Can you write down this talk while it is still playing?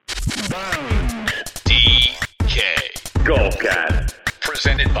DK Golfcast.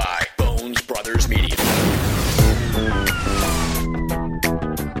 presented by Bones Brothers Media.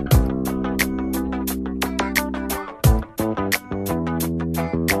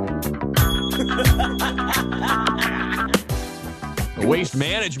 The waste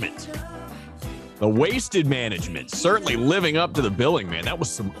management. The wasted management. Certainly living up to the billing, man. That was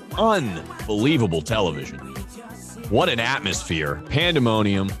some unbelievable television. What an atmosphere.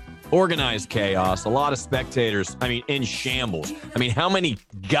 Pandemonium. Organized chaos. A lot of spectators, in shambles. How many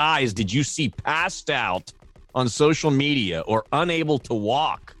guys did you see passed out on social media or unable to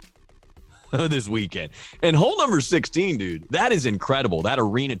walk this weekend? And hole number 16, dude, that is incredible. That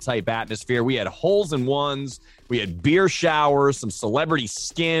arena-type atmosphere. We had holes in ones. We had beer showers, some celebrity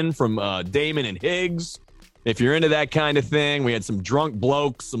skin from Damon and Higgs, if you're into that kind of thing. We had some drunk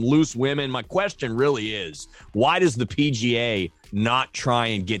blokes, some loose women. My question really is, why does the PGA not try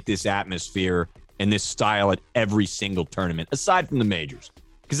and get this atmosphere and this style at every single tournament, aside from the majors?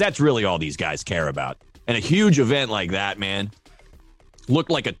 Because that's really all these guys care about. And a huge event like that, man,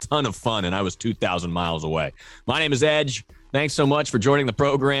 looked like a ton of fun, and I was 2,000 miles away. My name is Edge. Thanks so much for joining the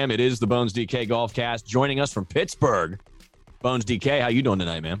program. It is the Bones DK Golfcast. Joining us from Pittsburgh, Bones DK, how you doing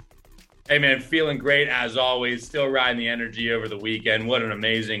tonight, man? Hey, man, feeling great as always. Still riding the energy over the weekend. What an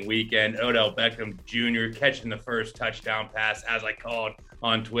amazing weekend. Odell Beckham Jr. catching the first touchdown pass, as I called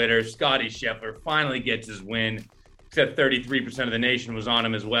on Twitter. Scotty Scheffler finally gets his win, except 33% of the nation was on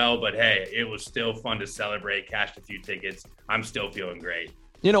him as well. But, hey, it was still fun to celebrate. Cashed a few tickets. I'm still feeling great.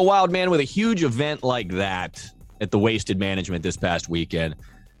 You know, Wild Man, with a huge event like that at the Wasted Management this past weekend,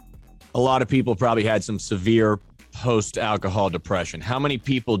 a lot of people probably had some severe post-alcohol depression. How many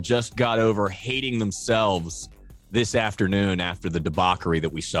people just got over hating themselves this afternoon after the debauchery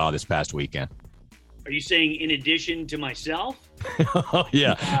that we saw this past weekend? Are you saying in addition to myself? Oh,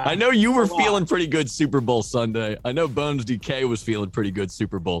 yeah. I know you were feeling pretty good Super Bowl Sunday. I know Bones DK was feeling pretty good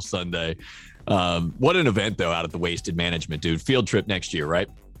Super Bowl Sunday. What an event, though, out at the Wasted Management, dude. Field trip next year, right?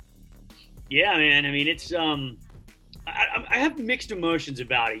 Yeah, man. It's I have mixed emotions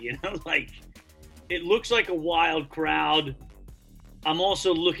about it, like it looks like a wild crowd. I'm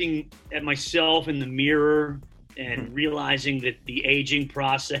also looking at myself in the mirror and realizing that the aging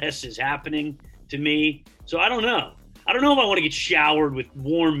process is happening to me. So I don't know. I don't know if I want to get showered with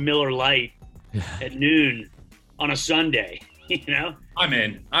warm Miller Lite at noon on a Sunday, I'm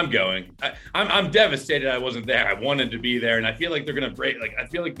in. I'm going. I'm devastated I wasn't there. I wanted to be there, and I feel like they're going to break. I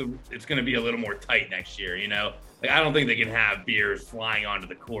feel like it's going to be a little more tight next year, I don't think they can have beers flying onto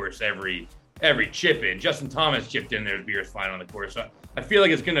the course every chip in. Justin Thomas chipped in, there's beers flying on the course. So I feel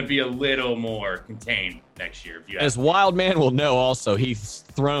like it's going to be a little more contained next year. As Wild Man will know also, he's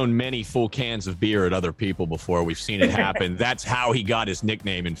thrown many full cans of beer at other people before. We've seen it happen. That's how he got his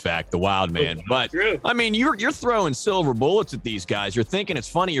nickname, in fact, the Wild Man. But, you're throwing silver bullets at these guys. You're thinking it's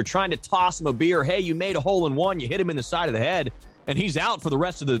funny. You're trying to toss him a beer. Hey, you made a hole in one. You hit him in the side of the head, and he's out for the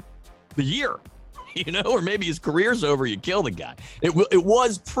rest of the year. Or maybe his career's over. You kill the guy. It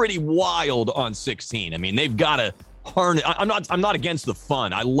was pretty wild on 16. They've got to harness. I'm not against the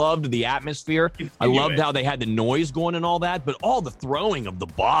fun. I loved the atmosphere. I loved how they had the noise going and all that. But all the throwing of the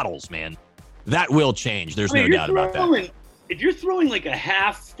bottles, man, that will change. There's no doubt about that. If you're throwing like a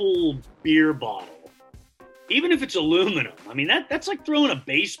half full beer bottle, even if it's aluminum, that's like throwing a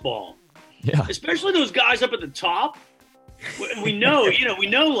baseball. Yeah. Especially those guys up at the top. We know,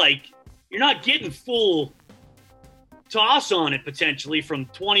 like, you're not getting full toss on it potentially from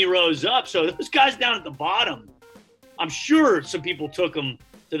 20 rows up. So those guys down at the bottom, I'm sure some people took them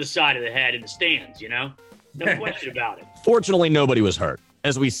to the side of the head in the stands, No question about it. Fortunately, nobody was hurt.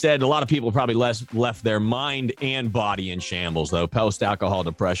 As we said, a lot of people probably left their mind and body in shambles, though, post-alcohol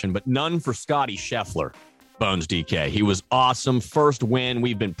depression, but none for Scotty Scheffler, Bones DK. He was awesome. First win.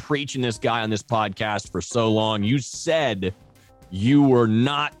 We've been preaching this guy on this podcast for so long. You said you were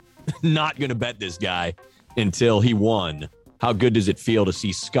not going to bet this guy until he won. How good does it feel to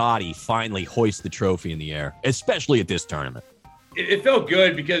see Scotty finally hoist the trophy in the air, especially at this tournament? It felt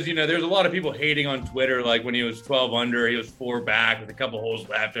good because, there's a lot of people hating on Twitter. Like when he was 12 under, he was 4 back with a couple holes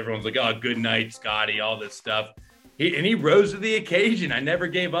left. Everyone's like, oh, good night, Scotty, all this stuff. He rose to the occasion. I never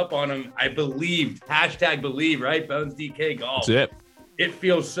gave up on him. I believed. #believe, right? Bones DK Golf. That's it. It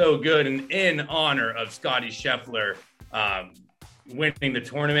feels so good. And in honor of Scotty Scheffler, winning the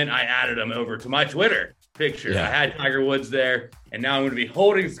tournament, I added him over to my Twitter picture. Yeah. I had Tiger Woods there, and now I'm going to be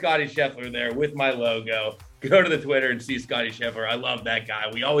holding Scotty Scheffler there with my logo. Go to the Twitter and see Scotty Scheffler. I love that guy.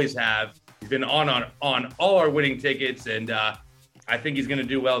 We always have. He's been on all our winning tickets, and I think he's going to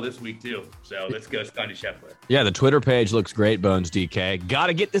do well this week too. So let's go Scotty Scheffler. Yeah, the Twitter page looks great, Bones DK. Got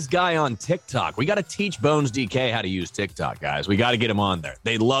to get this guy on TikTok. We got to teach Bones DK how to use TikTok, guys. We got to get him on there.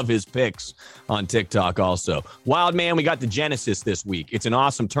 They love his picks on TikTok also. Wild Man, we got the Genesis this week. It's an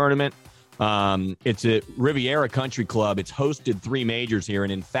awesome tournament. It's at Riviera Country Club. It's hosted 3 majors here,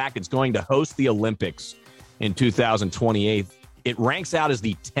 and in fact, it's going to host the Olympics in 2028. It ranks out as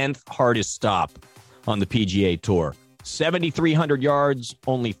the 10th hardest stop on the PGA Tour. 7,300 yards,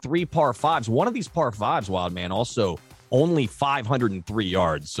 only 3 par 5s. One of these par 5s, Wild Man, also only 503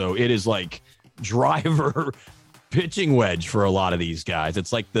 yards. So it is like driver pitching wedge for a lot of these guys.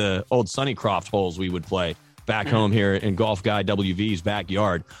 It's like the old Sunnycroft holes we would play back home here in Golf Guy WV's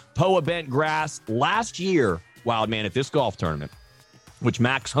backyard. POA bent grass last year, Wild Man, at this golf tournament, which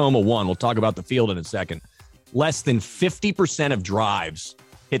Max Homa won. We'll talk about the field in a second. Less than 50% of drives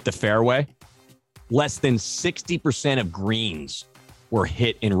hit the fairway. Less than 60% of greens were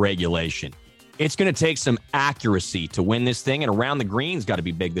hit in regulation. It's going to take some accuracy to win this thing, and around the greens got to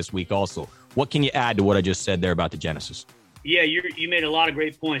be big this week also. What can you add to what I just said there about the Genesis? Yeah, you made a lot of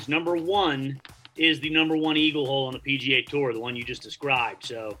great points. Number one is the number 1 eagle hole on the PGA Tour, the one you just described.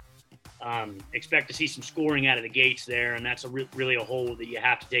 So expect to see some scoring out of the gates there, and that's really a hole that you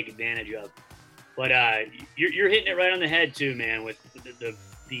have to take advantage of. But you're hitting it right on the head too, man, with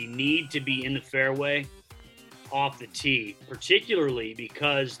the need to be in the fairway off the tee, particularly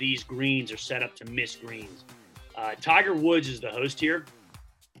because these greens are set up to miss greens. Tiger Woods is the host here.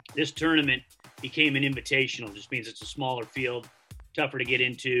 This tournament became an invitational, just means it's a smaller field, tougher to get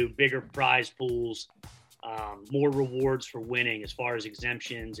into, bigger prize pools, more rewards for winning as far as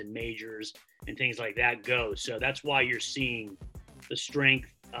exemptions and majors and things like that go. So that's why you're seeing the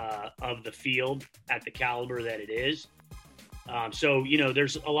strength of the field at the caliber that it is. So,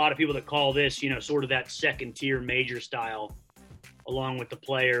 there's a lot of people that call this, sort of that second tier major style, along with the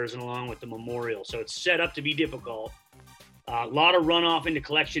Players and along with the Memorial. So it's set up to be difficult. A lot of runoff into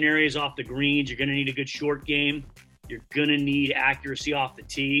collection areas off the greens. You're going to need a good short game. You're going to need accuracy off the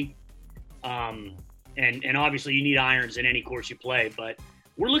tee. And obviously you need irons in any course you play. But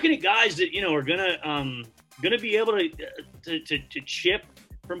we're looking at guys that, are going to be able to chip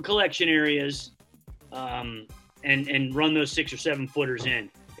from collection areas, and run those 6 or 7 footers in.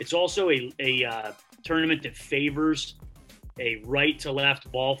 It's also a tournament that favors a right to left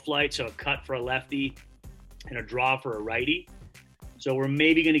ball flight, so a cut for a lefty and a draw for a righty. So we're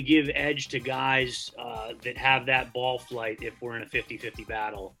maybe going to give edge to guys that have that ball flight if we're in a 50-50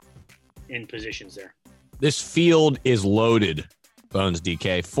 battle in positions there. This field is loaded, Bones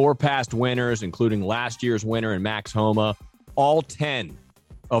DK. 4 past winners, including last year's winner and Max Homa. All 10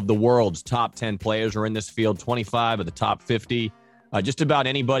 of the world's top 10 players are in this field, 25 of the top 50. Just about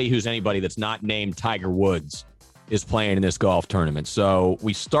anybody who's anybody that's not named Tiger Woods is playing in this golf tournament. So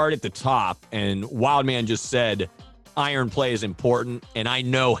we start at the top, and Wildman just said iron play is important, and I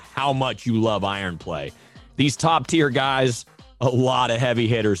know how much you love iron play. These top-tier guys, a lot of heavy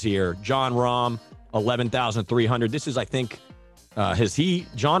hitters here. Jon Rahm, 11,300. This is, I think,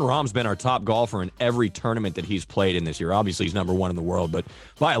 Jon Rahm's been our top golfer in every tournament that he's played in this year. Obviously, he's number 1 in the world, but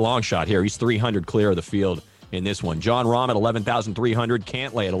by a long shot here, he's 300 clear of the field in this one. Jon Rahm at 11,300,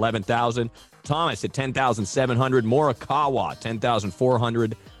 Cantlay at 11,000, Thomas at 10,700, Morikawa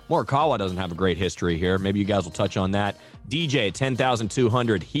 10,400. Morikawa doesn't have a great history here. Maybe you guys will touch on that. DJ at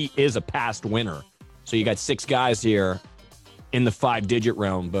 10,200. He is a past winner. So you got 6 guys here in the 5-digit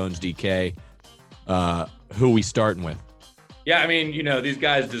realm, Bones DK. Who we starting with? Yeah, I mean, these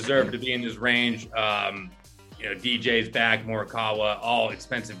guys deserve to be in this range. DJ's back, Morikawa, all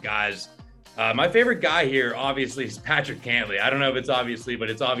expensive guys. My favorite guy here, obviously, is Patrick Cantlay. I don't know if it's obviously,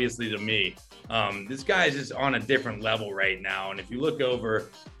 but it's obviously to me. This guy is just on a different level right now. And if you look over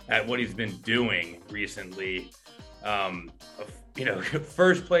at what he's been doing recently,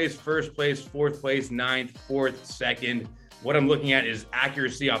 first place, fourth place, ninth, fourth, second. What I'm looking at is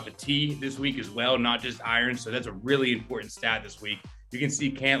accuracy off the tee this week as well, not just irons. So that's a really important stat this week. You can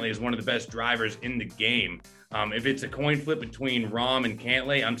see Cantlay is one of the best drivers in the game. If it's a coin flip between Rahm and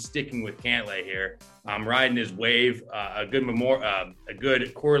Cantlay, I'm sticking with Cantlay here. I'm riding his wave. A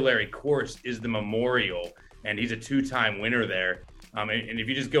good corollary course is the Memorial, and he's a 2-time winner there. And if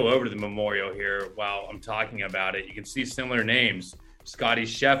you just go over to the Memorial here while I'm talking about it, you can see similar names: Scotty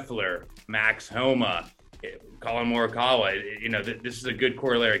Scheffler, Max Homa, Colin Morikawa. This is a good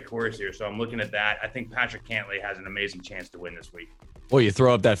corollary course here, so I'm looking at that. I think Patrick Cantlay has an amazing chance to win this week. Well, you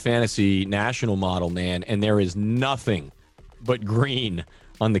throw up that fantasy national model, man, and there is nothing but green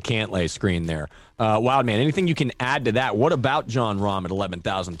on the Cantlay screen there. Wild man, anything you can add to that? What about Jon Rahm at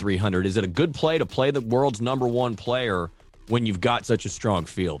 11,300? Is it a good play to play the world's number 1 player when you've got such a strong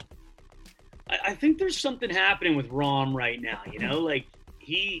field? I think there's something happening with Rahm right now. Like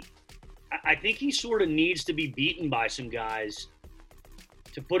I think he sort of needs to be beaten by some guys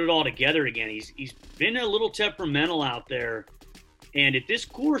to put it all together again. He's been a little temperamental out there. And at this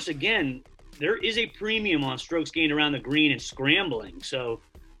course, again, there is a premium on strokes gained around the green and scrambling. So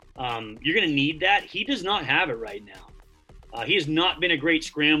you're going to need that. He does not have it right now. He has not been a great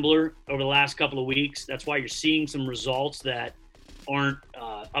scrambler over the last couple of weeks. That's why you're seeing some results that aren't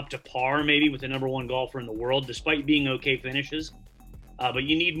up to par maybe with the number one golfer in the world, despite being okay finishes. But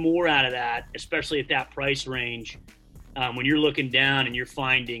you need more out of that, especially at that price range. When you're looking down and you're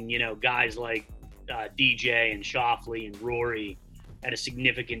finding, guys like DJ and Schauffele and Rory at a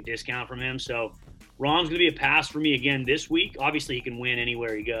significant discount from him. So Rahm's going to be a pass for me again this week. Obviously, he can win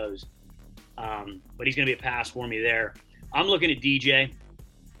anywhere he goes. But he's going to be a pass for me there. I'm looking at DJ.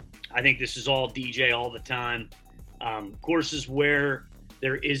 I think this is all DJ all the time. Courses where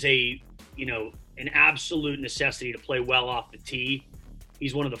there is an absolute necessity to play well off the tee,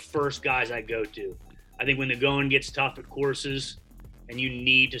 he's one of the first guys I go to. I think when the going gets tough at courses and you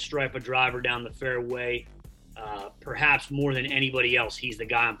need to stripe a driver down the fairway, perhaps more than anybody else, he's the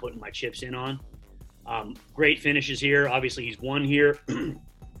guy I'm putting my chips in on. Great finishes here. Obviously, he's won here,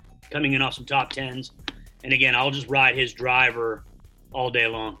 coming in off some top tens. And again, I'll just ride his driver all day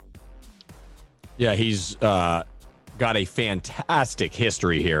long. Yeah, he's got a fantastic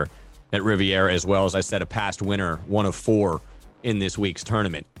history here at Riviera, as well as I said, a past winner, one of four in this week's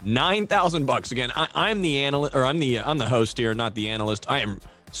tournament. $9,000 again. I'm the analyst, or I'm the host here, not the analyst. I am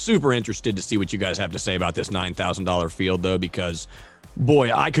super interested to see what you guys have to say about this $9,000 field, though, because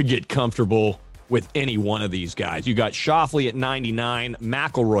boy, I could get comfortable with any one of these guys. You got Schauffele at 99,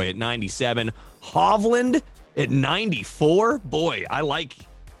 McIlroy at 97, Hovland at 94. Boy, I like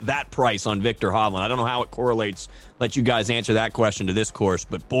that price on Victor Hovland. I don't know how it correlates. Let you guys answer that question to this course,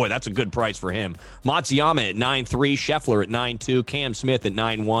 but boy, that's a good price for him. Matsuyama at 9.3, Scheffler at 9.2, Cam Smith at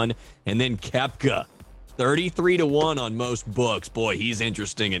 9.1, and then Koepka 33-1 on most books. Boy, he's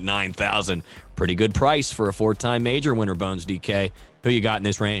interesting at 9,000. Pretty good price for a four-time major winner, Bones DK. Who you got in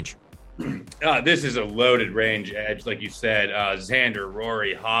this range? This is a loaded range, Edge, like you said. Xander,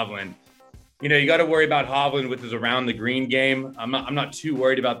 Rory, Hovland. You got to worry about Hovland with his around the green game. I'm not too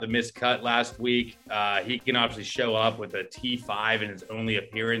worried about the missed cut last week. He can obviously show up with a T5 in his only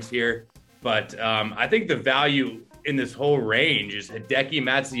appearance here. But I think the value in this whole range is Hideki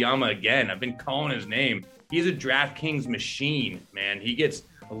Matsuyama again. I've been calling his name. He's a DraftKings machine, man. He gets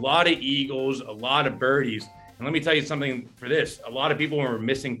a lot of eagles, a lot of birdies. And let me tell you something for this. A lot of people were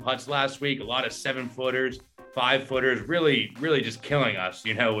missing putts last week, a lot of 7-footers, 5-footers, really, really just killing us,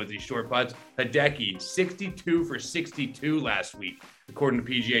 with these short putts. Hideki, 62 for 62 last week, according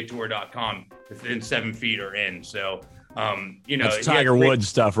to PGAtour.com, within 7 feet or in. So, that's Tiger Woods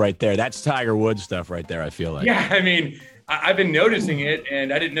stuff right there. That's Tiger Woods stuff right there, I feel like. Yeah, I mean, I've been noticing it,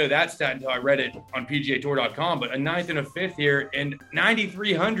 and I didn't know that stat until I read it on PGAtour.com, but a 9th and a 5th here, and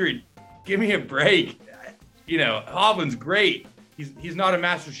 9,300. Give me a break. Hovland's great. He's not a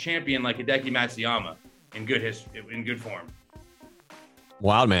Masters champion like Hideki Matsuyama in good form.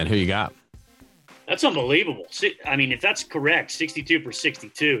 Wild man, who you got? That's unbelievable. I mean, if that's correct, 62 for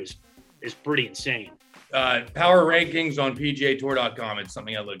 62 is pretty insane. Power rankings on PGAtour.com. It's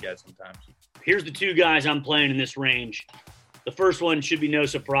something I look at sometimes. Here's the two guys I'm playing in this range. The first one should be no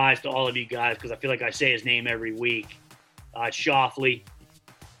surprise to all of you guys because I feel like I say his name every week. Schauffele.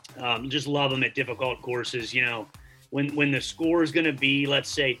 Just love him at difficult courses. When the score is going to be, let's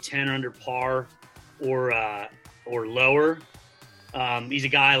say, 10 under par or lower, he's a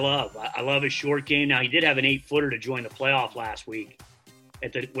guy I love. I love his short game. Now, he did have an 8-footer to join the playoff last week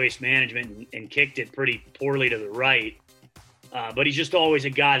at the Waste Management and kicked it pretty poorly to the right. But he's just always a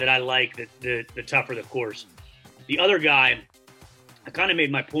guy that I like, the tougher the course. The other guy, I kind of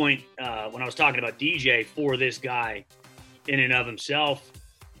made my point when I was talking about DJ for this guy in and of himself.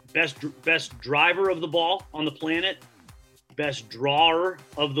 Best driver of the ball on the planet, best drawer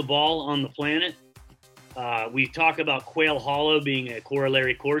of the ball on the planet. We talk about Quail Hollow being a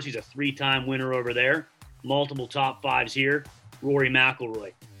corollary course. He's a 3-time winner over there, multiple top 5s here. Rory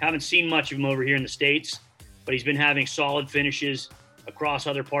McIlroy. Haven't seen much of him over here in the States, but he's been having solid finishes across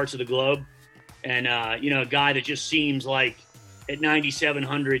other parts of the globe. And, a guy that just seems like at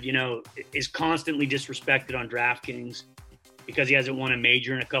 9,700, is constantly disrespected on DraftKings because he hasn't won a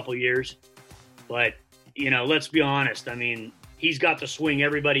major in a couple years. But, let's be honest. I mean, he's got the swing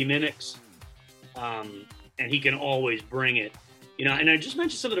everybody mimics, and he can always bring it. And I just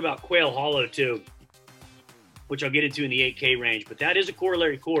mentioned something about Quail Hollow, too, which I'll get into in the 8K range. But that is a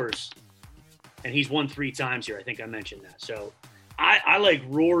corollary course and he's won 3 times here. I think I mentioned that. So I like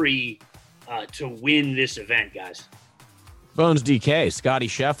Rory to win this event, guys. Bones DK, Scotty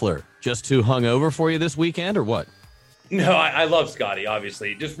Scheffler, just too hungover for you this weekend or what? No, I love Scotty,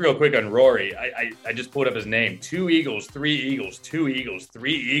 obviously. Just real quick on Rory, I just pulled up his name. 2 eagles, 3 eagles, 2 eagles,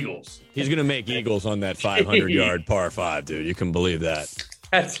 3 eagles. He's going to make eagles on that 500-yard par 5, dude. You can believe that.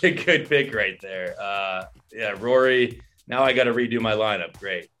 That's a good pick right there. Yeah, Rory. Now I got to redo my lineup.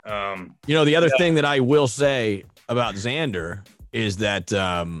 Great. The other thing that I will say about Xander is that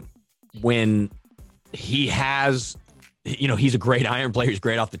when he has, he's a great iron player. He's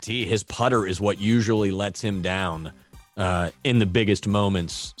great off the tee. His putter is what usually lets him down in the biggest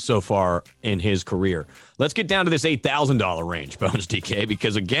moments so far in his career. Let's get down to this $8,000 range, Bones DK,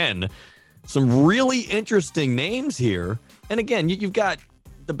 because, again, some really interesting names here. And, again, you've got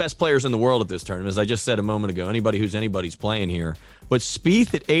the best players in the world at this tournament. As I just said a moment ago, anybody's playing here. But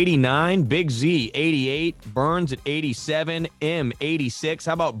Spieth at 89, Big Z 88, Burns at 87, M 86.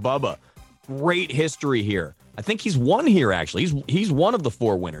 How about Bubba? Great history here. I think he's won here, actually. He's one of the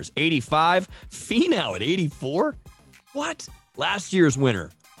 4 winners. 85, Finau at 84. What? Last year's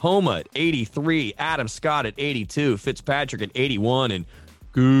winner, Homa at 83, Adam Scott at 82, Fitzpatrick at 81, and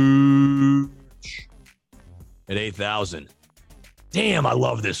Gooch at 8,000. Damn, I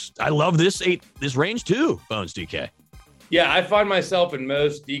love this. I love this range too, Bones DK. Yeah, I find myself in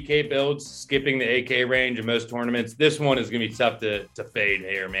most DK builds skipping the AK range in most tournaments. This one is going to be tough to fade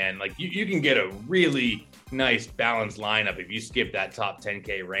here, man. Like you can get a really nice balanced lineup if you skip that top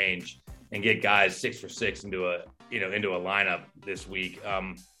 10K range and get guys 6 for 6 into a lineup this week.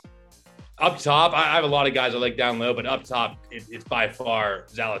 Up top, I have a lot of guys I like down low, but up top, it's by far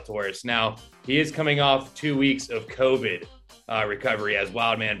Zalatoris. Now, he is coming off 2 weeks of COVID recovery, as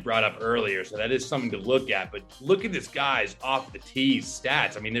Wildman brought up earlier, so that is something to look at. But look at this guy's off the tees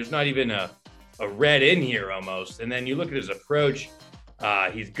stats. I mean, there's not even a red in here almost. And then you look at his approach.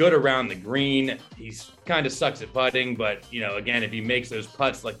 He's good around the green. He's kind of sucks at putting, but, again, if he makes those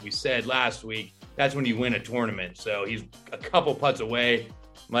putts like we said last week, that's when you win a tournament. So he's a couple putts away,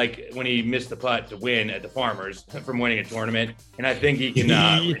 like when he missed the putt to win at the Farmers from winning a tournament. And I think he can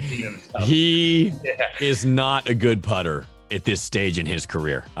redeem himself. He is not a good putter at this stage in his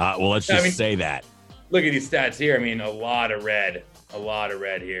career. Let's just say that. Look at these stats here. I mean, a lot of red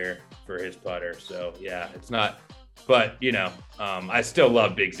here for his putter. So, yeah, it's not. But, I still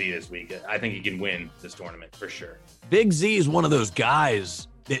love Big Z this week. I think he can win this tournament for sure. Big Z is one of those guys.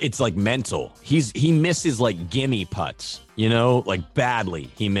 It's like mental. He misses like gimme putts, like badly.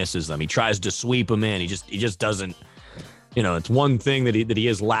 He misses them. He tries to sweep them in. He just doesn't. It's one thing that he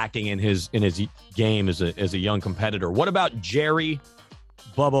is lacking in his game as a young competitor. What about Jerry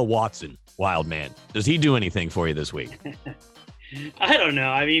Bubba Watson, Wild Man? Does he do anything for you this week? I don't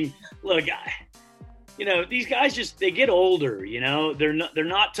know. I mean, look, these guys they get older. They're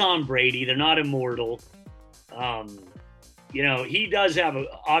not Tom Brady. They're not immortal. He does have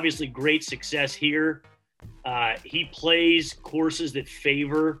obviously great success here. He plays courses that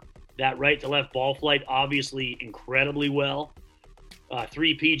favor that right to left ball flight, obviously incredibly well.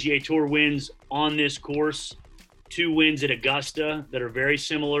 3 PGA Tour wins on this course, 2 wins at Augusta that are very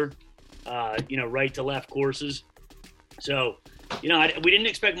similar, right to left courses. So, we didn't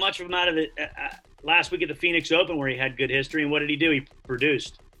expect much of him out of it last week at the Phoenix Open where he had good history. And what did he do? He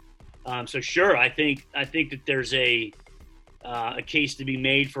produced. So sure, I think that there's a case to be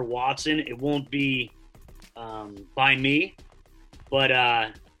made for Watson. It won't be by me, but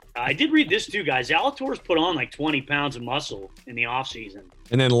I did read this too, guys. Zalatoris put on like 20 pounds of muscle in the offseason.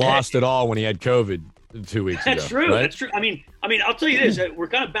 And then lost it all when he had COVID 2 weeks ago. That's true. Right? That's true. I mean, I'll tell you this. We're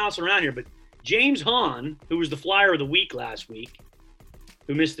kind of bouncing around here, but James Hahn, who was the flyer of the week last week,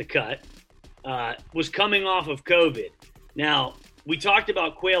 who missed the cut, was coming off of COVID. Now, we talked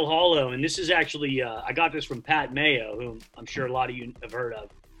about Quail Hollow, and this is actually I got this from Pat Mayo, whom I'm sure a lot of you have heard of.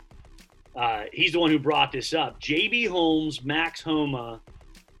 He's the one who brought this up. J.B. Holmes, Max Homa,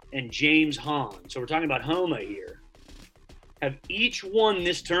 and James Hahn. So we're talking about Homa here. Have each won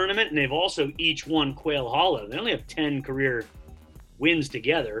this tournament, and they've also each won Quail Hollow. They only have 10 career wins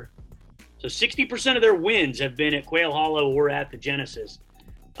together. So 60% of their wins have been at Quail Hollow or at the Genesis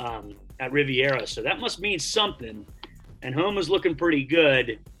at Riviera. So that must mean something. And Homa's looking pretty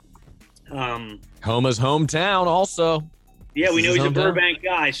good. Homa's hometown also. Yeah, we know he's a Burbank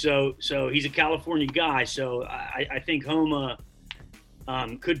guy, so he's a California guy. So I think Homa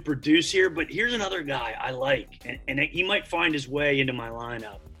could produce here. But here's another guy I like, and he might find his way into my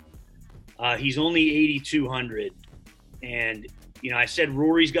lineup. He's only 8,200. And, I said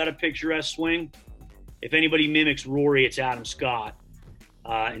Rory's got a picturesque swing. If anybody mimics Rory, it's Adam Scott.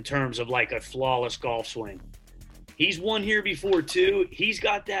 in terms of like a flawless golf swing. He's won here before too. He's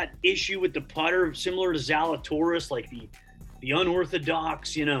got that issue with the putter, similar to Zalatoris, like the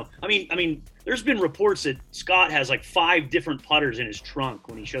unorthodox. I mean, there's been reports that Scott has like 5 different putters in his trunk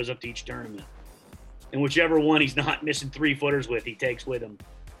when he shows up to each tournament, and whichever one he's not missing 3-footers with, he takes with him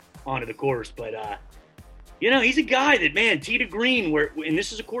onto the course. But he's a guy that, man, tee to green, and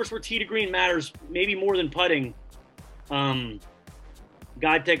this is a course where tee to green matters maybe more than putting. Guy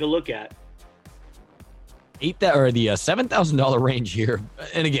to take a look at. The $7,000 range here,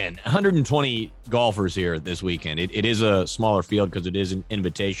 and again, 120 golfers here this weekend. It is a smaller field because it is an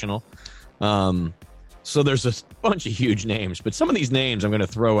invitational. So there's a bunch of huge names, but some of these names I'm going to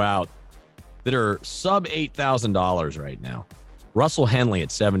throw out that are sub $8,000 right now. Russell Henley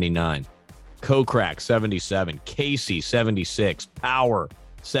at 79, Kokrak 77, Casey 76, Power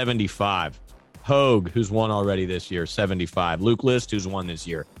 75, Hogue, who's won already this year, 75, Luke List, who's won this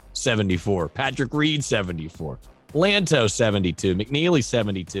year, 74, Patrick Reed 74, Lanto 72, McNeely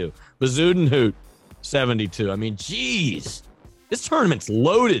 72, Bazudenhout 72. I mean, geez, this tournament's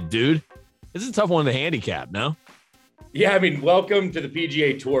loaded, dude. This is a tough one to handicap, no? Yeah, I mean, welcome to the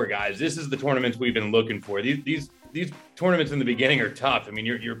PGA Tour, guys. This is the tournaments we've been looking for. These tournaments in the beginning are tough. I mean,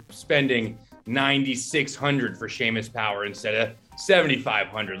 you're spending $9,600 for Seamus Power instead of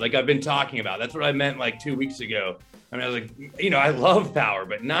 $7,500, like I've been talking about. That's what I meant like 2 weeks ago. I mean, I was like, I love Power,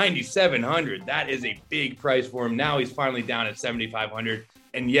 but $9,700, that is a big price for him. Now he's finally down at $7,500.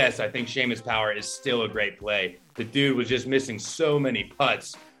 And yes, I think Seamus Power is still a great play. The dude was just missing so many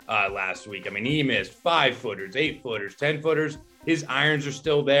putts last week. I mean, he missed 5-footers, 8-footers, 10-footers. His irons are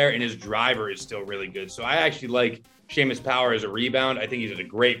still there, and his driver is still really good. So I actually like Seamus Power as a rebound. I think he's at a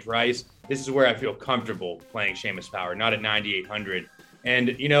great price. This is where I feel comfortable playing Seamus Power, not at $9,800. And,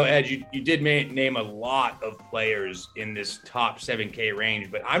 Ed, you did name a lot of players in this top 7K range,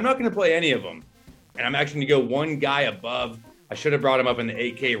 but I'm not going to play any of them. And I'm actually going to go one guy above. I should have brought him up in the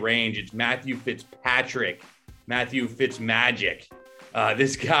 8K range. It's Matthew Fitzpatrick, Matthew Fitzmagic.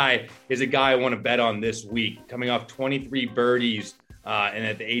 This guy is a guy I want to bet on this week, coming off 23 birdies and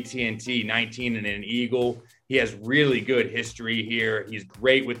at the AT&T, 19 and an eagle. He has really good history here. He's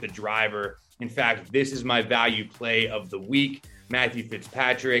great with the driver. In fact, this is my value play of the week. Matthew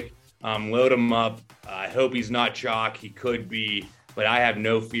Fitzpatrick, load him up. I hope he's not chalk. He could be, but I have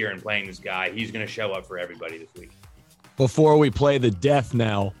no fear in playing this guy. He's going to show up for everybody this week. Before we play the death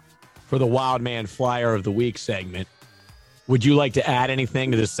knell for the Wild Man Flyer of the Week segment, would you like to add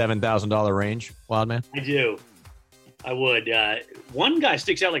anything to this $7,000 range, Wild Man? I do. I would. One guy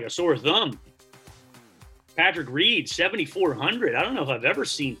sticks out like a sore thumb. Patrick Reed, 7,400. I don't know if I've ever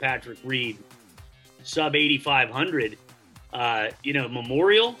seen Patrick Reed sub 8,500.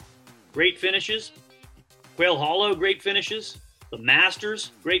 Memorial, great finishes. Quail Hollow, great finishes. The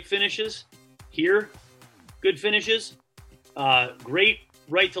Masters, great finishes. Here, good finishes. Great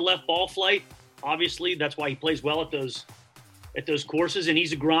right to left ball flight. Obviously, that's why he plays well at those courses, and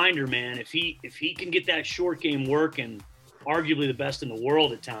he's a grinder, man. If he can get that short game working, arguably the best in the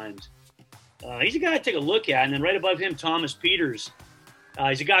world at times. He's a guy to take a look at. And then right above him, Thomas Peters.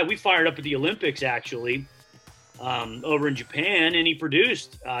 He's a guy we fired up at the Olympics, actually, over in Japan, and he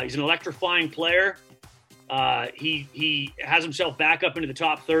produced. He's an electrifying player. He has himself back up into the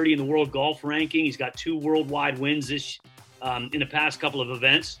top 30 in the world golf ranking. He's got 2 worldwide wins in the past couple of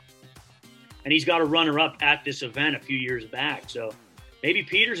events. And he's got a runner-up at this event a few years back. So maybe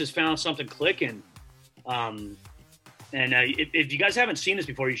Peters has found something clicking. If you guys haven't seen this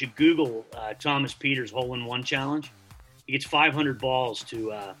before, you should Google Thomas Peters hole-in-one challenge. He gets 500 balls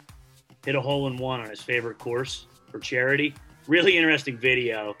to hit a hole-in-one on his favorite course for charity. Really interesting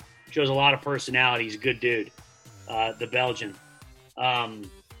video. Shows a lot of personality. He's a good dude, the Belgian. And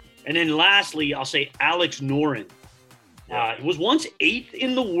then lastly, I'll say Alex Noren. He was once 8th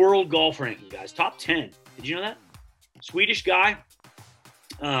in the world golf ranking, guys. Top 10. Did you know that? Swedish guy.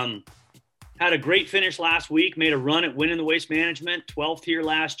 Had a great finish last week. Made a run at winning the Waste Management. 12th here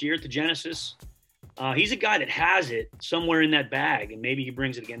last year at the Genesis. He's a guy that has it somewhere in that bag, and maybe he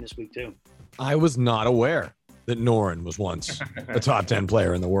brings it again this week too. I was not aware that Noren was once a top 10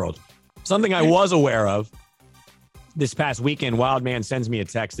 player in the world. Something I was aware of this past weekend, Wildman sends me a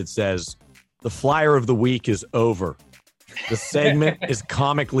text that says, "The Flyer of the Week is over. The segment is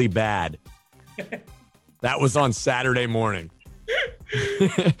comically bad." That was on Saturday morning.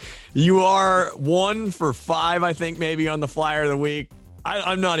 You are 1 for 5, I think, maybe on the Flyer of the Week.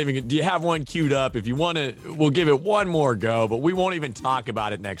 I'm not even. Do you have one queued up? If you want to, we'll give it one more go, but we won't even talk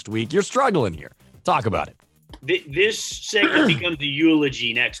about it next week. You're struggling here. Talk about it. This segment becomes the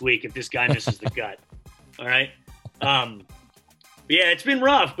eulogy next week if this guy misses the cut. All right. Yeah, it's been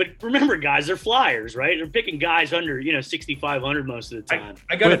rough, but remember, guys, they're flyers, right? They're picking guys under, 6,500 most of the time.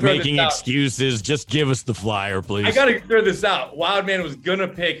 I got to Quit making excuses. Just give us the flyer, please. I got to throw this out. Wildman was going to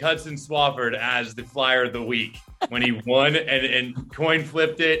pick Hudson Swafford as the flyer of the week when he won and coin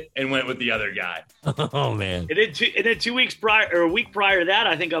flipped it and went with the other guy. Oh, man. And then 2 weeks prior, or a week prior to that,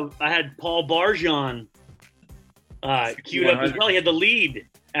 I think I had Paul Barjon queued up as well. He had the lead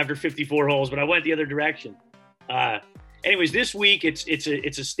after 54 holes, but I went the other direction. Anyways, this week it's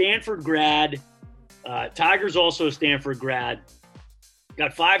a Stanford grad. Tiger's also a Stanford grad.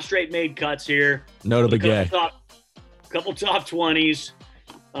 Got 5 straight made cuts here. Notably gay. Couple top 20s.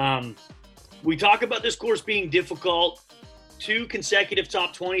 We talk about this course being difficult. 2 consecutive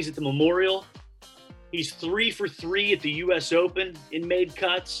top 20s at the Memorial. He's 3 for 3 at the U.S. Open in made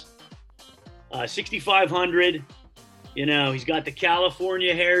cuts. 6,500. He's got the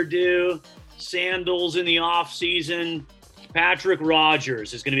California hairdo. Sandals in the off season. Patrick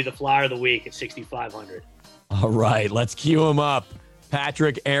Rogers is going to be the flyer of the week at 6,500. All right, let's cue him up.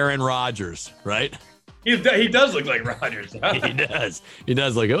 Patrick Aaron Rodgers, right? He does look like Rodgers. Huh? He does. He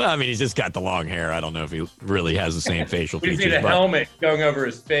does look. Well, I mean, he's just got the long hair. I don't know if he really has the same facial We features. need a helmet going over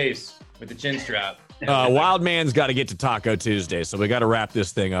his face with the chin strap. Wild Man's got to get to Taco Tuesday, so we got to wrap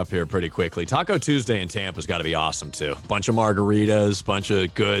this thing up here pretty quickly. Taco Tuesday in Tampa's got to be awesome, too. Bunch of margaritas, bunch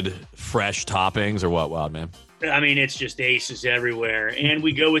of good, fresh toppings, or what, Wild Man? I mean, it's just aces everywhere. And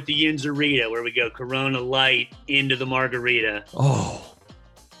we go with the Yinzarita, where we go Corona Light into the margarita. Oh.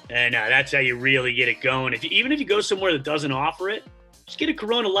 And that's how you really get it going. Even if you go somewhere that doesn't offer it, just get a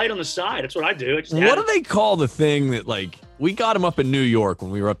Corona Light on the side. That's what I do. What do they call the thing that, like, we got them up in New York when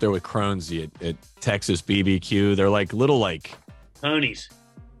we were up there with Cronesy at Texas BBQ. They're like little, like... ponies.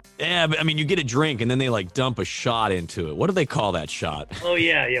 Yeah, but I mean, you get a drink and then they, like, dump a shot into it. What do they call that shot? Oh,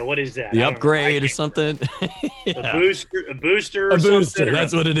 yeah. What is that? The upgrade or something? Yeah. A booster A booster. Something.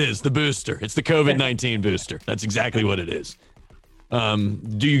 That's what it is. The booster. It's the COVID-19 booster. That's exactly what it is.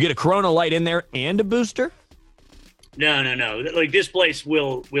 Do you get a Corona Light in there and a booster? No. Like, this place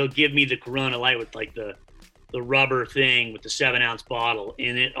will give me the Corona Light with, like, the rubber thing with the 7-ounce bottle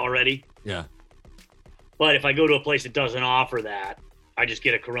in it already. Yeah. But if I go to a place that doesn't offer that, I just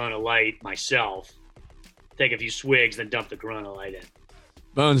get a Corona Light myself, take a few swigs, then dump the Corona Light in.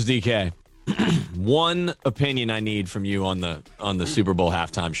 Bones DK, one opinion I need from you on the Super Bowl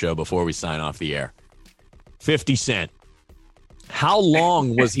halftime show before we sign off the air. 50 Cent. How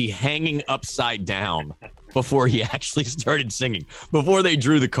long was he hanging upside down before he actually started singing? Before they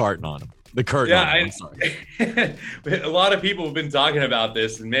drew the curtain on him? The curtain on him, I'm sorry. A lot of people have been talking about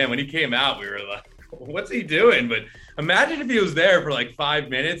this, and man, when he came out, we were like, what's he doing? But imagine if he was there for like 5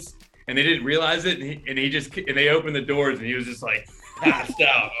 minutes and they didn't realize it, and they opened the doors and he was just like passed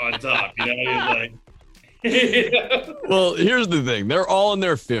out on top. He was like, Well, here's the thing. They're all in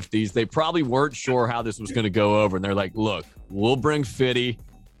their 50s. They probably weren't sure how this was going to go over. And they're like, look, we'll bring Fitty.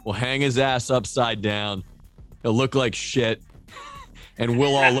 We'll hang his ass upside down. He'll look like shit. And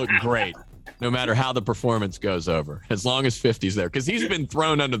we'll all look great, no matter how the performance goes over, as long as 50's there. Because he's been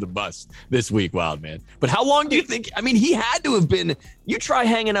thrown under the bus this week, Wild Man. But how long do you think? I mean, he had to have been. You try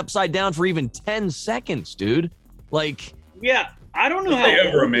hanging upside down for even 10 seconds, dude. Like, yeah, I don't know how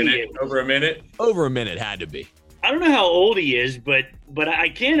over a minute. Over a minute had to be. I don't know how old he is, but I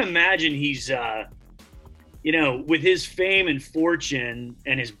can't imagine he's, with his fame and fortune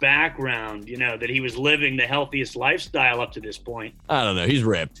and his background, that he was living the healthiest lifestyle up to this point. I don't know. He's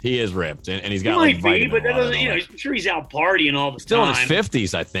ripped. He is ripped, and he's got he like might be, vitamin but that water doesn't. I'm sure he's out partying all the Still time. in his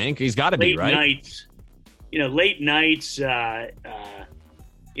 50s, I think. He's got to be, right? Late nights.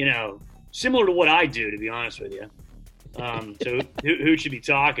 Similar to what I do, to be honest with you. So who should be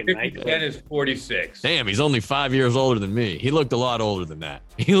talking, right? Ken is 46. Damn, he's only 5 years older than me. He looked a lot older than that.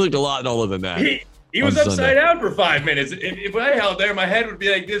 He was on upside Sunday. down for 5 minutes. If I held there, my head would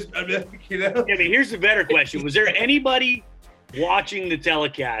be like this. Yeah, but here's the better question. Was there anybody watching the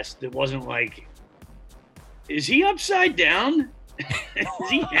telecast that wasn't like, is he upside down? Is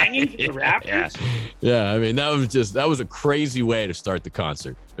he hanging for the Raptors? Yeah, I mean, that was a crazy way to start the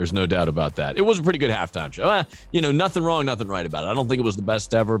concert. There's no doubt about that. It was a pretty good halftime show. Nothing wrong, nothing right about it. I don't think it was the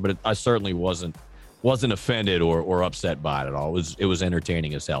best ever, but I certainly wasn't offended or upset by it at all. It was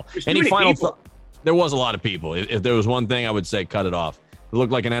entertaining as hell. Any final thought? There was a lot of people. If there was one thing, I would say cut it off. It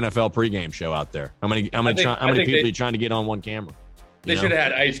looked like an NFL pregame show out there. How many people are you trying to get on one camera? They should have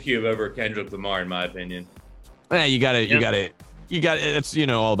had Ice Cube over Kendrick Lamar, in my opinion. You got it. It's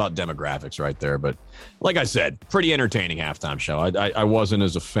all about demographics right there. But like I said, pretty entertaining halftime show. I wasn't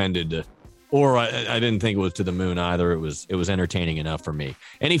as offended, or I didn't think it was to the moon either. It was entertaining enough for me.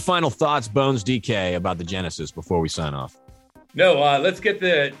 Any final thoughts, Bones DK, about the Genesis before we sign off? No, let's keep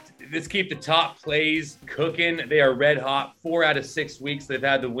the top plays cooking. They are red hot. 4 out of 6 weeks they've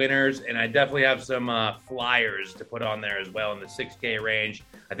had the winners, and I definitely have some flyers to put on there as well in the 6K range.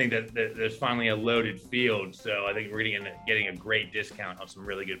 I think that there's finally a loaded field, so I think we're getting a great discount on some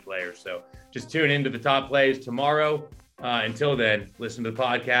really good players. So just tune into the top plays tomorrow. Until then, listen to the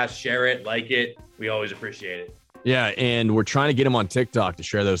podcast, share it, like it. We always appreciate it. Yeah, and we're trying to get him on TikTok to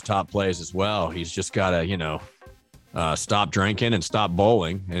share those top plays as well. He's just got to, stop drinking and stop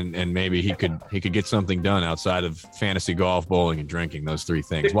bowling, and maybe he could get something done outside of fantasy golf, bowling, and drinking. Those 3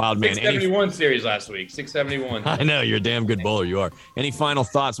 things. Wild man, 671 series last week. 671. I know you're a damn good bowler. You are. Any final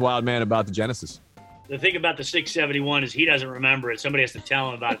thoughts, Wild man, about the Genesis? The thing about the 671 is he doesn't remember it. Somebody has to tell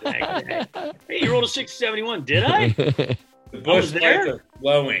him about it the next day. Hey, you rolled a 671, did I? The Busch lights are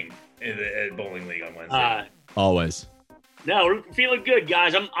flowing in the bowling league on Wednesday. Always. No, we're feeling good,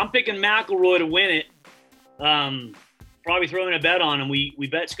 guys. I'm picking McIlroy to win it. Probably throwing a bet on him. We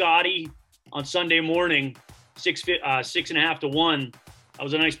bet Scotty on Sunday morning, 6.5 to 1. That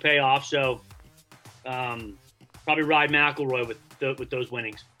was a nice payoff. So probably ride McIlroy with those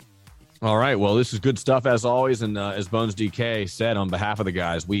winnings. All right. Well, this is good stuff as always. And as Bones DK said, on behalf of the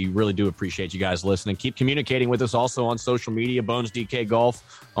guys, we really do appreciate you guys listening. Keep communicating with us also on social media, Bones DK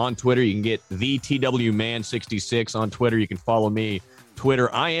Golf on Twitter. You can get the TWMan66 on Twitter. You can follow me,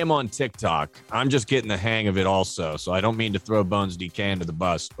 Twitter. I am on TikTok. I'm just getting the hang of it also. So I don't mean to throw Bones DK under the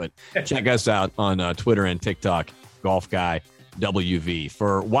bus, but check us out on Twitter and TikTok, Golf Guy WV.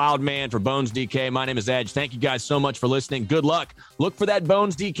 For Wild Man, for Bones DK, my name is Edge. Thank you guys so much for listening. Good luck. Look for that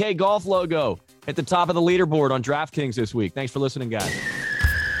Bones DK golf logo at the top of the leaderboard on DraftKings this week. Thanks for listening, guys.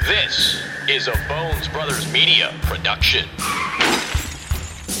 This is a Bones Brothers Media production.